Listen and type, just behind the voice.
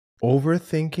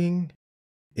Overthinking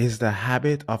is the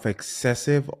habit of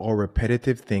excessive or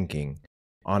repetitive thinking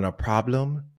on a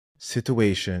problem,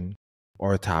 situation,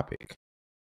 or a topic.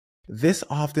 This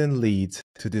often leads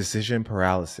to decision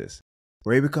paralysis,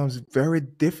 where it becomes very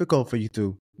difficult for you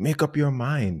to make up your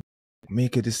mind,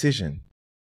 make a decision.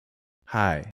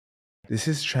 Hi, this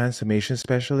is Transformation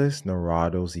Specialist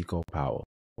Narado Zeco Powell.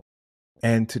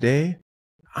 And today,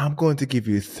 I'm going to give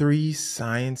you 3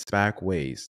 science-backed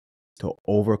ways to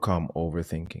overcome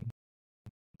overthinking.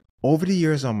 Over the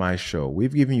years on my show,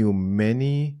 we've given you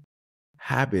many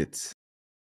habits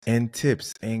and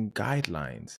tips and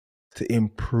guidelines to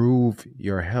improve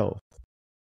your health.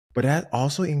 But that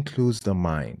also includes the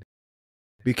mind.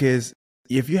 Because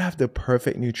if you have the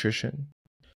perfect nutrition,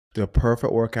 the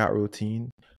perfect workout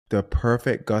routine, the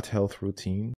perfect gut health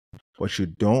routine, but you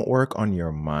don't work on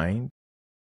your mind,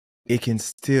 it can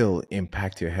still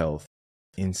impact your health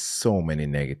in so many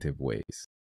negative ways.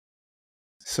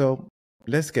 So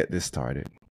let's get this started.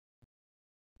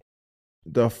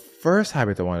 The first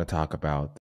habit I want to talk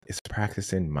about is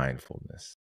practicing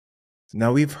mindfulness.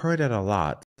 Now, we've heard that a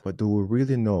lot, but do we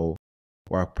really know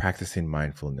what practicing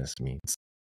mindfulness means?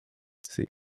 See,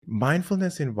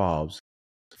 mindfulness involves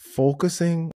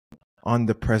focusing on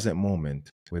the present moment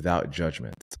without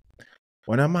judgment.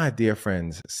 One of my dear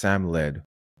friends, Sam Led,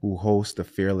 who hosts The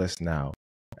Fearless Now,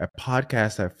 a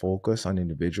podcast that focuses on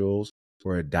individuals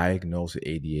who are diagnosed with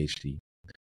ADHD,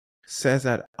 says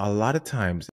that a lot of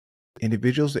times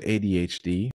individuals with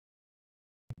ADHD,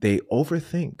 they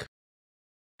overthink.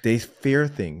 They fear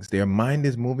things. Their mind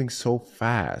is moving so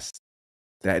fast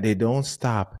that they don't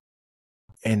stop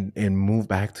and move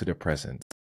back to the present.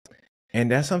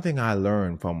 And that's something I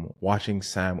learned from watching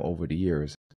Sam over the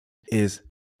years, is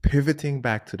pivoting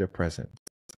back to the present.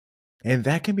 And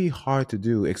that can be hard to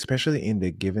do, especially in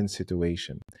the given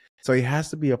situation. So it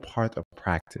has to be a part of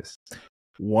practice.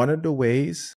 One of the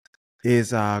ways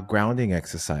is grounding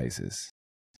exercises,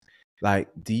 like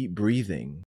deep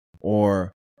breathing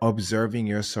or observing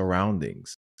your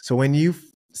surroundings. So when you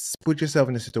put yourself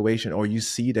in a situation, or you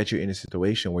see that you're in a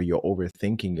situation where you're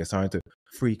overthinking, you're starting to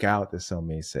freak out, as some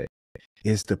may say,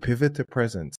 is to pivot to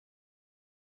present.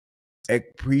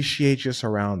 Appreciate your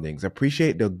surroundings.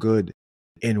 Appreciate the good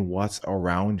in what's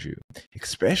around you,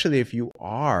 especially if you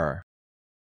are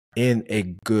in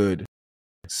a good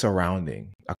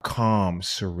surrounding, a calm,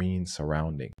 serene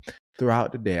surrounding.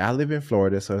 Throughout the day, I live in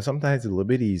Florida, so sometimes it's a little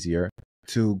bit easier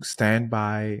to stand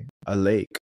by a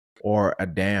lake or a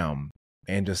dam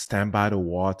and just stand by the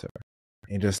water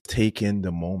and just take in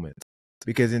the moment.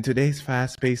 Because in today's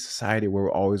fast-paced society, where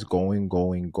we're always going,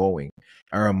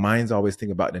 our minds always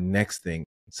think about the next thing,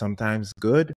 sometimes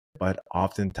good, but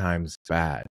oftentimes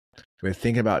bad. We're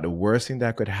thinking about the worst thing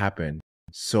that could happen,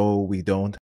 so we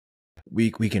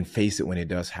can face it when it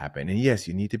does happen. And yes,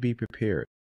 you need to be prepared,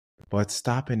 but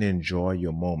stop and enjoy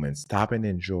your moments. Stop and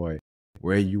enjoy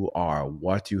where you are,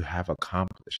 what you have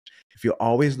accomplished. If you're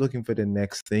always looking for the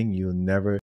next thing, you'll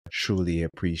never truly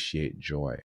appreciate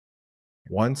joy.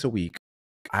 Once a week,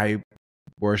 I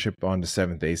worship on the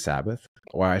 7th-day Sabbath,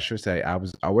 or I should say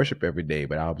I worship every day,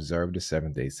 but I observe the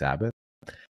 7th-day Sabbath.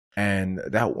 And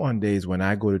that one day is when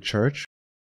I go to church.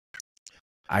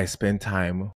 I spend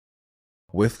time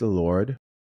with the Lord.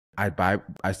 I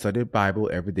study the Bible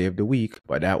every day of the week,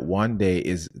 but that one day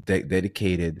is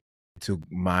dedicated to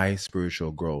my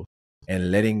spiritual growth and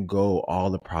letting go all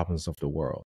the problems of the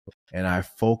world. And I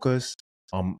focus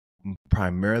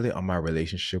primarily on my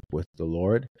relationship with the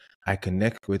Lord. I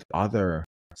connect with other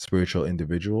spiritual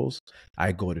individuals.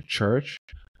 I go to church.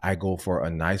 I go for a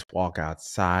nice walk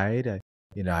outside.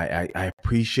 I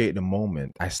appreciate the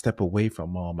moment. I step away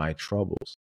from all my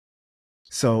troubles.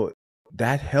 So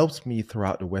that helps me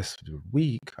throughout the rest of the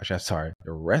week, the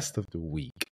rest of the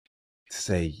week, to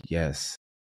say yes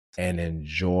and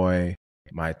enjoy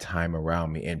my time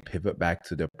around me and pivot back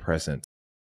to the present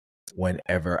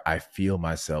whenever I feel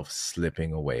myself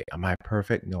slipping away. Am I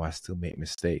perfect? No, I still make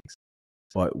mistakes.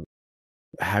 But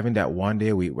having that one day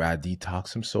a week where I detox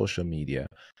from social media,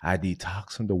 I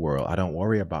detox from the world, I don't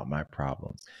worry about my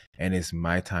problems, and it's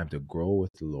my time to grow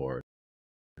with the Lord,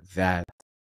 that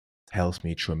helps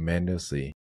me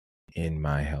tremendously in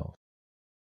my health.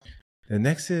 The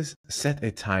next is set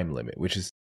a time limit, which is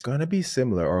going to be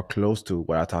similar or close to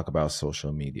what I talk about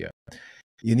social media.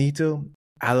 You need to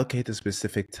allocate a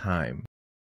specific time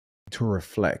to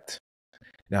reflect.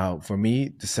 Now, for me,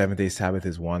 the 7th-day Sabbath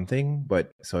is one thing,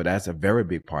 but so that's a very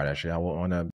big part, actually. I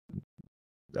want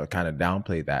to kind of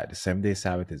downplay that. The 7th-day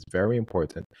Sabbath is very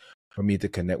important for me to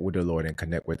connect with the Lord and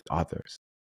connect with others.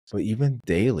 But even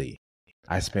daily,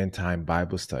 I spend time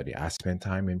Bible study. I spend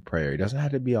time in prayer. It doesn't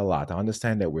have to be a lot. I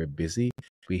understand that we're busy.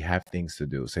 We have things to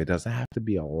do. So it doesn't have to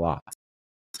be a lot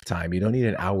of time. You don't need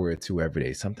an hour or two every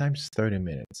day. Sometimes it's 30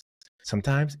 minutes.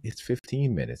 Sometimes it's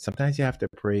 15 minutes. Sometimes you have to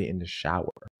pray in the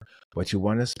shower. But you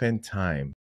want to spend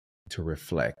time to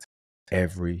reflect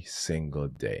every single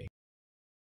day.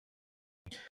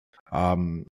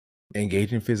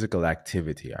 Engage in physical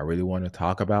activity. I really want to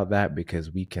talk about that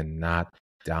because we cannot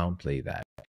downplay that.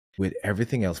 With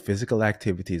everything else, physical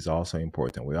activity is also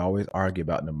important. We always argue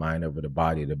about the mind over the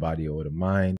body over the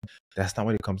mind. That's not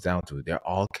what it comes down to. They're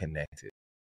all connected,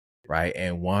 right?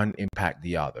 And one impact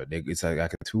the other. It's like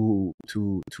a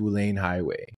two-lane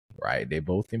highway, right? They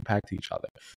both impact each other.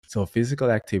 So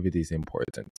physical activity is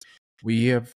important.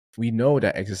 We know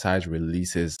that exercise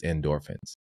releases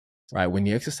endorphins, right? When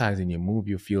you exercise and you move,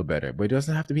 you feel better, but it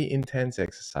doesn't have to be intense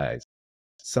exercise.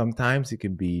 Sometimes it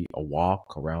could be a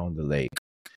walk around the lake.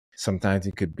 Sometimes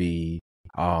it could be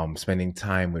spending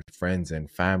time with friends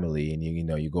and family, and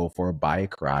you go for a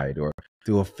bike ride or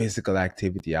do a physical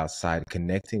activity outside,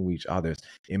 connecting with each others.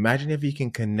 Imagine if you can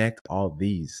connect all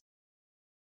these,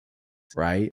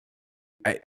 right?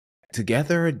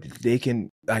 Together, they can,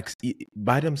 like,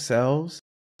 by themselves,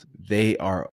 they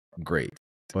are great.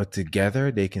 But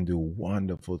together, they can do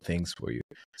wonderful things for you.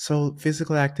 So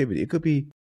physical activity, it could be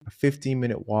a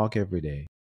 15-minute walk every day,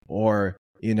 or,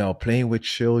 playing with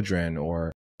children,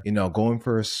 or, going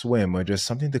for a swim, or just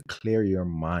something to clear your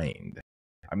mind.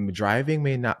 I mean, driving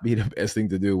may not be the best thing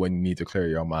to do when you need to clear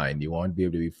your mind. You want to be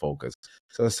able to be focused.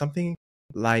 So something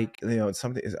like,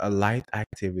 something is a light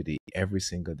activity every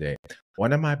single day.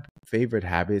 One of my favorite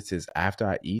habits is after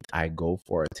I eat, I go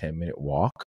for a 10-minute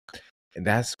walk. And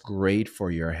that's great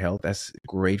for your health. That's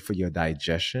great for your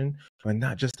digestion. But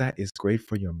not just that, it's great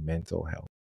for your mental health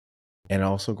and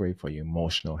also great for your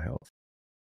emotional health.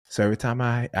 So every time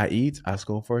I eat, I just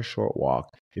go for a short walk.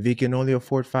 If you can only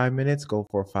afford 5 minutes, go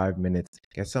for 5 minutes.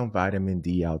 Get some vitamin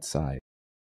D outside.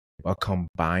 But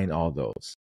combine all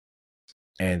those.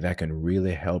 And that can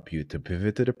really help you to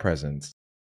pivot to the present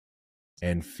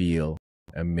and feel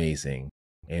amazing,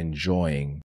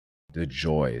 enjoying the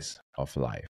joys of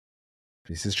life.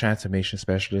 This is Transformation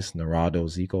Specialist Narado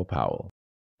Zeco Powell.